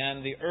 5 at the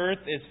end, the earth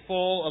is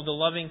full of the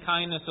loving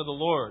kindness of the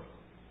Lord.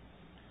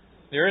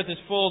 The earth is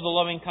full of the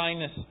loving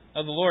kindness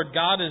of the Lord.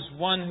 God is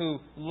one who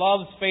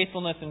loves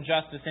faithfulness and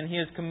justice, and He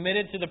is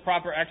committed to the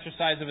proper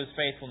exercise of His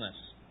faithfulness.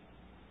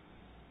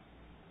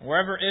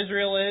 Wherever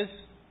Israel is,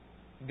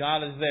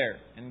 God is there,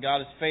 and God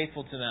is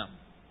faithful to them.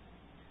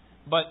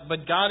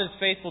 But God is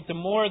faithful to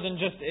more than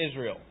just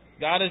Israel.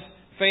 God is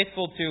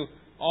faithful to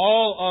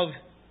all of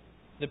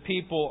the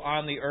people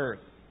on the earth.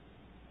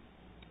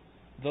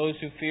 Those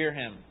who fear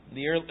Him.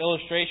 The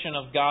illustration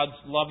of God's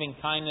loving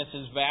kindness,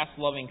 His vast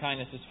loving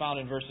kindness, is found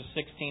in verses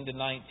 16 to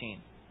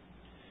 19.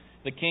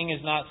 The king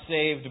is not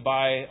saved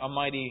by a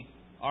mighty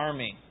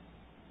army.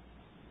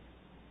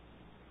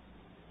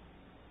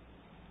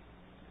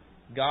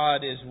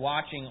 God is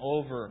watching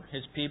over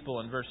His people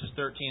in verses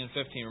 13 and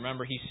 15.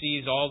 Remember, He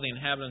sees all the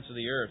inhabitants of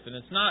the earth. And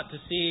it's not to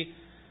see,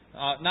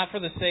 not for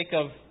the sake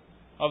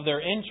of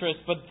their interest,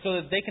 but so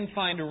that they can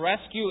find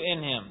rescue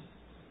in Him.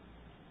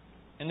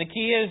 And the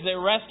key is that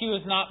rescue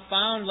is not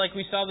found, like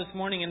we saw this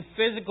morning, in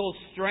physical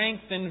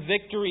strength and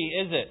victory,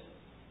 is it?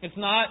 It's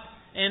not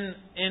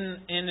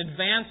in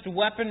advanced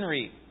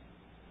weaponry.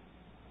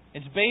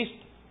 It's based,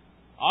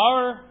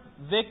 our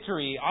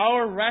victory,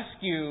 our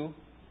rescue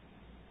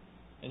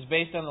is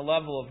based on the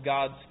level of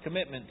God's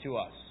commitment to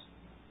us.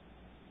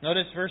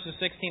 Notice verses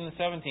 16 and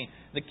 17.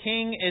 The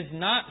king is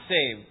not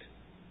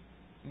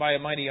saved by a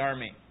mighty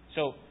army.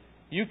 So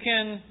you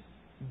can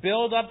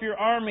build up your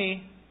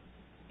army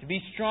to be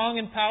strong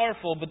and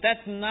powerful, but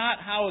that's not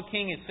how a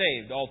king is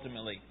saved,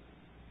 ultimately.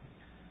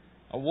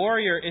 A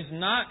warrior is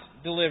not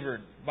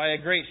delivered by a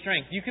great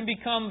strength. You can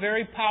become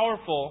very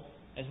powerful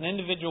as an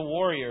individual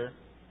warrior,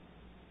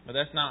 but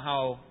that's not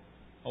how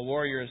a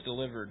warrior is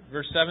delivered.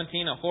 Verse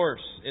 17, a horse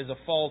is a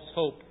false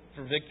hope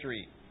for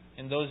victory.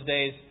 In those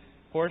days,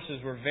 horses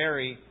were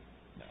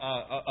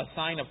a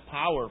sign of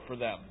power for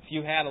them. If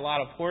you had a lot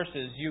of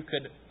horses, you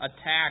could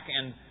attack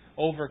and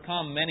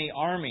overcome many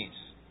armies.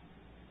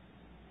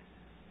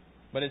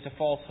 But it's a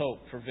false hope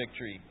for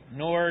victory.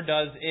 Nor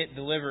does it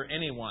deliver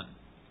anyone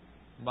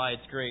by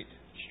its great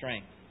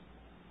strength.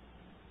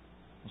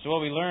 So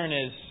what we learn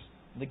is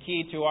the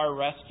key to our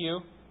rescue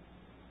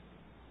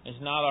is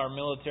not our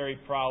military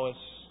prowess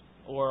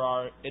or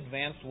our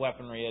advanced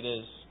weaponry. It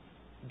is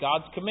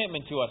God's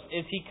commitment to us.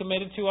 Is He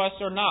committed to us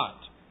or not?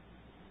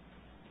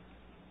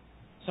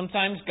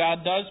 Sometimes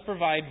God does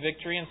provide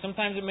victory, and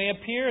sometimes it may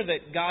appear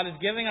that God is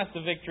giving us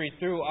the victory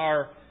through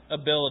our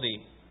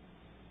ability.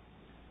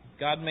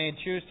 God may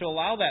choose to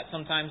allow that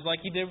sometimes, like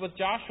He did with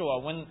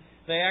Joshua, when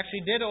they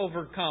actually did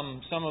overcome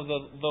some of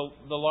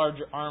the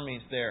larger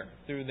armies there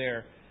through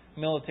their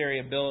military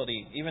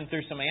ability, even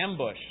through some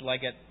ambush,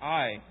 like at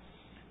Ai.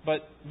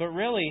 But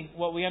really,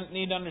 what we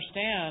need to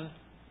understand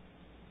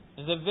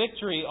is that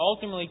victory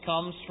ultimately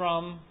comes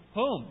from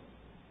whom?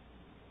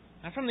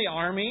 Not from the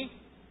army,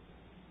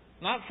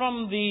 not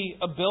from the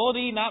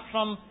ability, not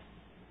from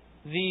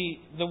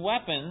the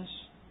weapons.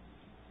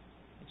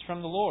 It's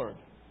from the Lord.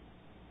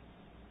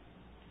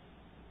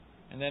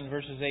 And then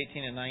verses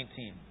 18 and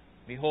 19.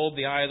 Behold,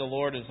 the eye of the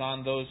Lord is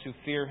on those who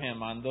fear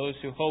Him, on those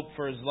who hope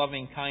for His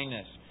loving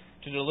kindness,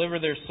 to deliver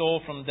their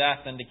soul from death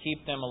and to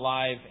keep them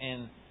alive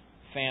in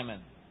famine.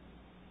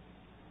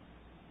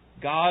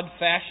 God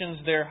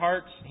fashions their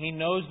hearts. He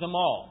knows them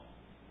all.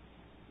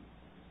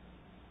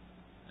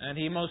 And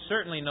He most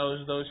certainly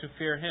knows those who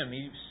fear Him.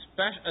 He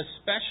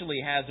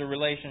especially has a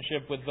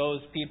relationship with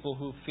those people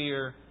who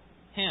fear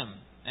Him.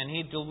 And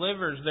He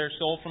delivers their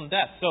soul from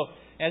death. So,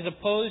 as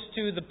opposed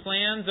to the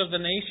plans of the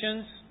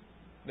nations,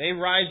 they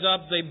rise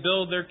up, they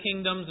build their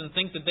kingdoms and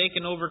think that they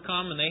can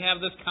overcome, and they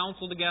have this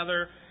council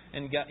together,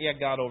 and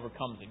God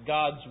overcomes it.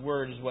 God's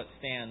word is what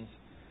stands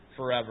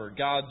forever.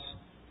 God's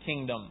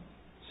kingdom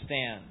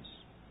stands.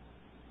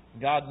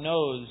 God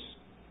knows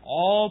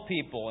all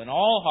people and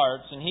all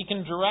hearts, and He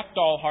can direct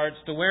all hearts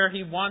to where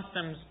He wants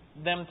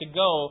them to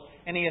go,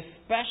 and He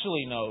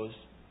especially knows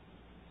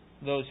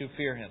those who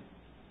fear Him.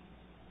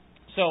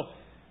 So,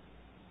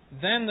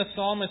 then the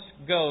psalmist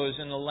goes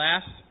in the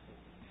last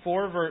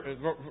 3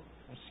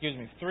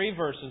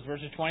 verses,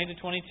 verses 20 to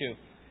 22,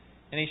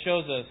 and he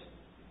shows us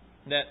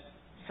that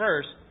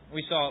first,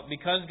 we saw,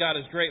 because God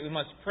is great, we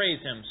must praise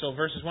Him. So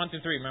verses 1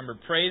 through 3, remember,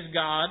 praise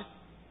God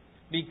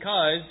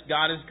because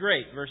God is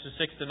great, verses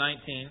 6 to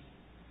 19.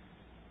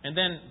 And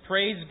then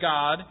praise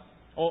God,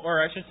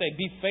 or I should say,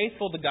 be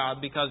faithful to God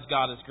because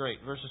God is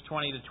great, verses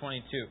 20 to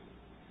 22.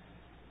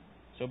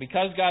 So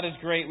because God is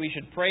great, we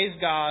should praise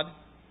God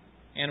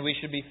and we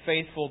should be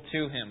faithful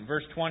to Him.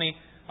 Verse 20,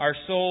 our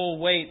soul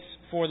waits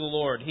for the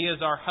Lord. He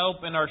is our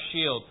help and our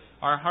shield.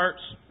 Our hearts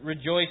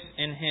rejoice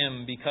in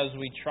Him because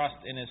we trust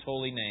in His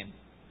holy name.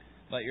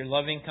 Let your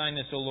loving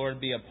kindness, O Lord,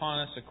 be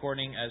upon us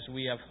according as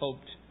we have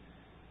hoped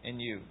in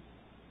You.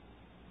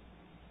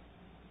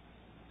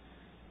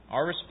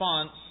 Our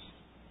response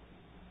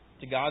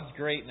to God's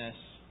greatness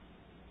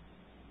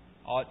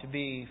ought to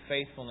be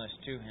faithfulness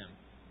to Him.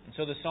 And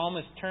so the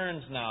psalmist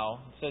turns now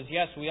and says,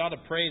 yes, we ought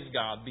to praise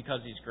God because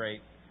He's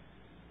great,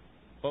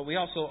 but we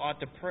also ought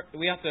to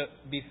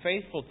be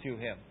faithful to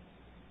Him.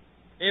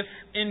 If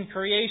in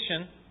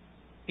creation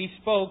He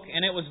spoke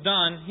and it was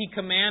done, He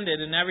commanded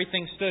and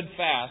everything stood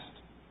fast,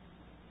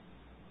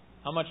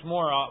 how much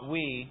more ought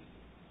we,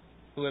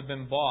 who have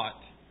been bought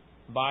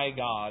by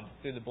God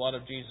through the blood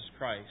of Jesus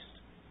Christ,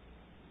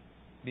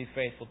 be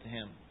faithful to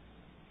Him?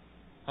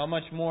 How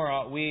much more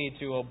ought we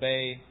to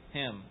obey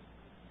Him?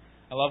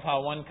 I love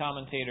how one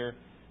commentator,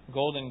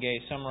 Goldingay,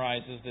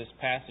 summarizes this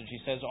passage. He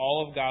says,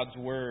 all of God's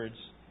words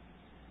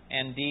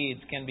and deeds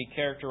can be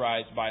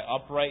characterized by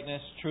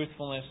uprightness,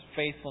 truthfulness,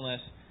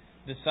 faithfulness,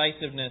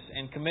 decisiveness,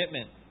 and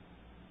commitment.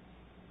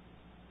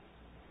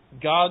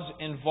 God's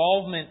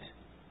involvement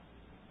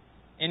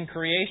in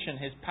creation,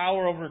 His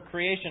power over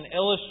creation,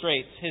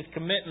 illustrates His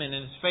commitment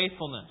and His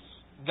faithfulness.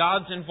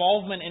 God's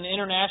involvement in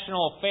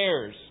international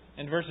affairs,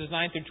 in verses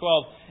 9 through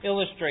 12,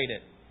 illustrate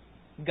it.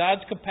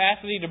 God's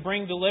capacity to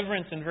bring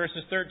deliverance, in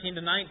verses 13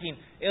 to 19,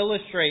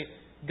 illustrate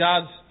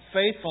God's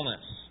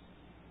faithfulness.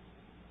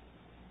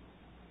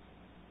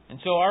 And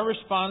so our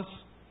response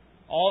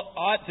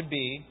ought to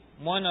be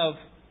one of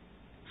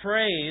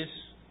praise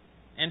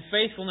and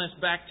faithfulness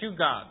back to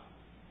God.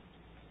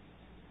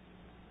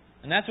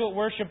 And that's what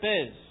worship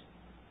is.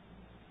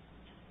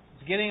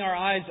 It's getting our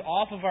eyes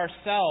off of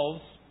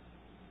ourselves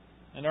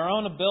and our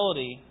own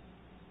ability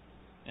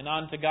and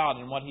onto God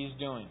and what He's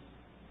doing.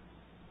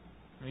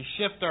 We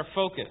shift our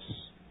focus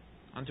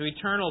onto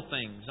eternal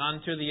things,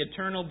 onto the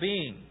eternal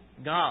being,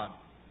 God.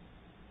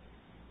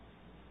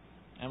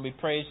 And we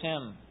praise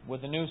Him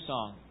with a new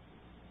song.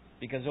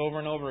 Because over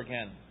and over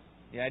again,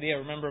 the idea,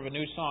 remember, of a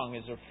new song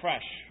is a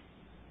fresh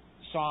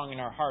song in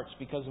our hearts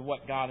because of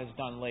what God has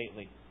done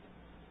lately.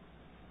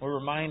 We're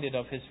reminded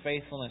of His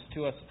faithfulness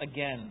to us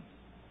again.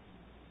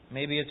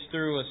 Maybe it's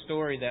through a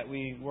story that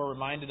we were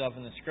reminded of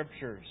in the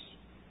Scriptures.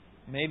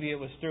 Maybe it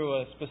was through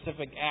a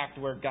specific act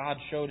where God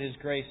showed His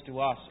grace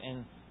to us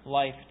in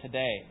life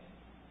today.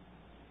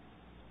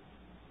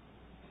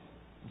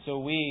 And so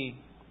we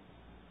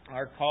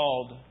are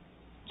called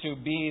to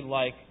be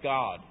like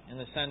God in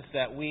the sense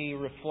that we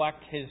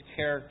reflect His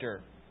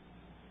character.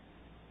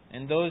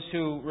 And those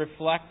who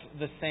reflect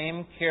the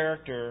same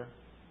character,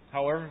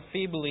 however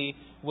feebly,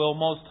 will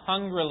most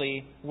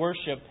hungrily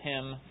worship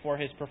Him for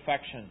His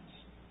perfections.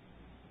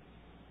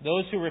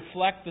 Those who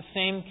reflect the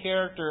same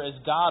character as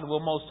God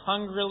will most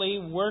hungrily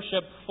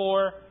worship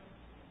for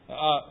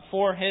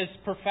His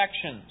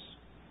perfections.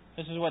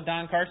 This is what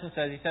Don Carson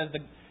says. He says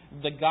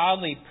the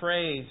godly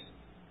praise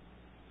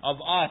of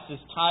us is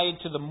tied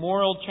to the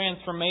moral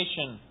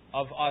transformation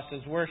of us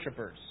as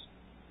worshipers.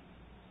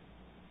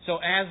 So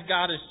as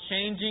God is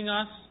changing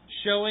us,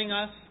 showing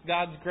us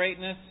God's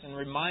greatness, and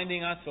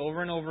reminding us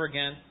over and over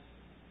again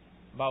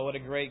about what a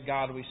great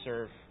God we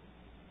serve,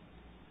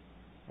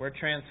 we're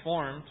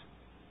transformed,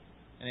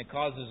 and it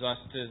causes us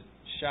to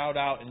shout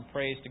out in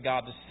praise to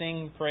God, to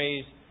sing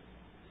praise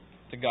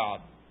to God.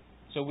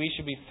 So we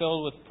should be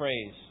filled with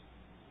praise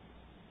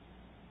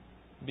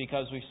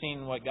because we've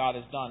seen what God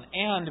has done,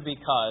 and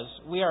because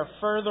we are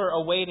further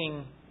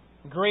awaiting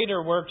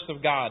greater works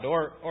of God,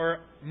 or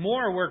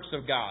more works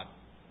of God.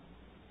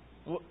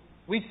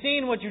 We've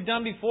seen what you've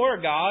done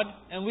before, God,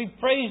 and we've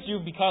praised You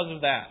because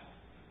of that.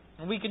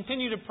 And we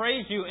continue to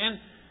praise You, and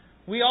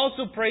we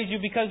also praise You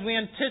because we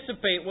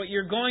anticipate what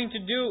You're going to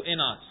do in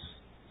us.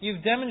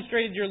 You've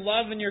demonstrated Your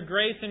love and Your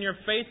grace and Your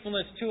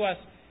faithfulness to us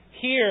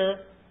here.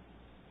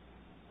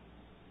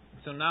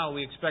 So now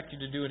we expect You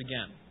to do it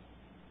again.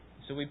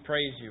 So we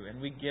praise You and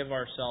we give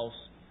ourselves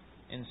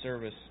in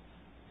service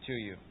to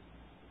You.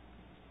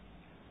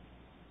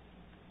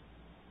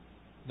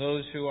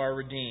 Those who are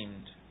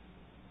redeemed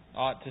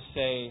ought to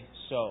say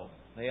so.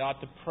 They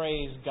ought to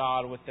praise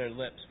God with their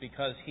lips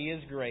because He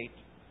is great.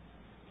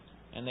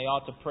 And they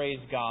ought to praise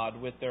God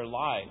with their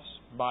lives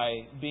by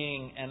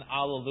being an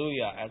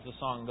alleluia, as the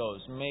song goes.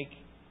 Make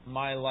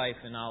my life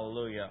an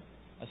alleluia.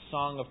 a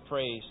song of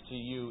praise to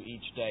you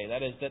each day.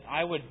 That is, that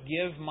I would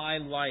give my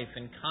life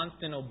in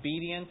constant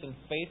obedience and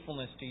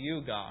faithfulness to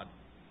you, God,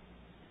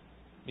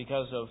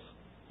 because of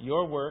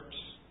your works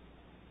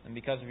and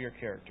because of your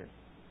character.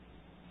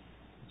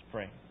 Let's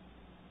pray.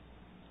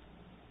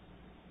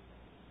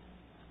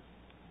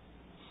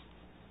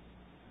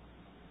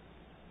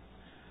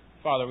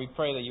 Father, we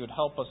pray that you would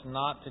help us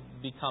not to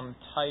become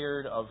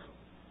tired of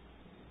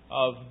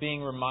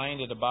being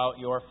reminded about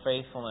your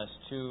faithfulness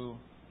to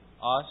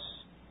us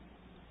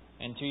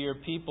and to your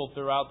people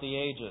throughout the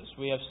ages.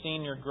 We have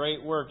seen your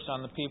great works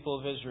on the people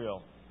of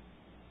Israel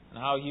and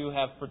how you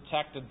have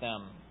protected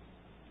them,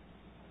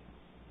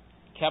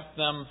 kept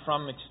them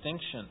from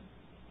extinction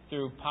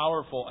through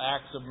powerful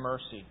acts of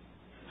mercy,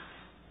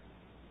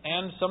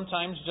 and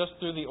sometimes just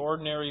through the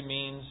ordinary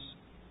means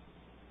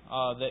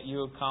that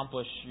you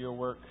accomplish your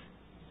work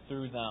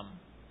through them.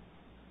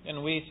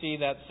 And we see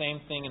that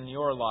same thing in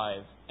your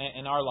life,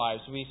 in our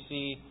lives. We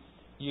see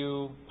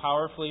you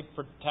powerfully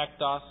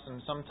protect us,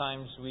 and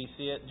sometimes we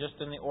see it just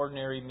in the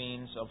ordinary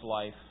means of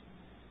life.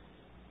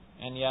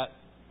 And yet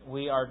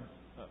we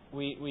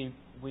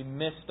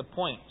miss the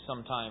point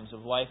sometimes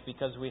of life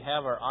because we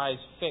have our eyes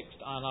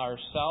fixed on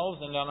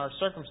ourselves and on our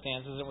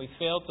circumstances, and we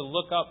fail to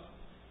look up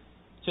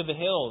to the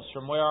hills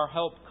from where our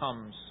help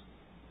comes.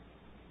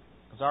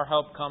 Because our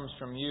help comes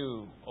from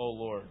you, O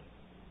Lord.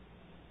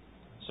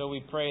 So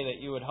we pray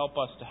that you would help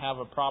us to have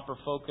a proper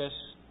focus.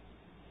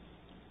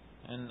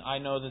 And I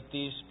know that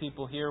these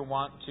people here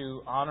want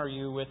to honor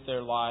you with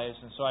their lives.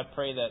 And so I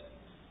pray that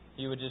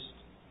you would just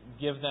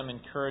give them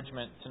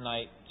encouragement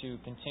tonight to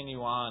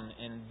continue on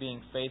in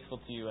being faithful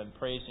to you and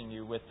praising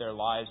you with their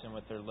lives and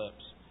with their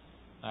lips.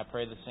 And I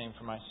pray the same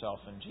for myself.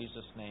 In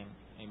Jesus' name,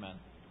 amen.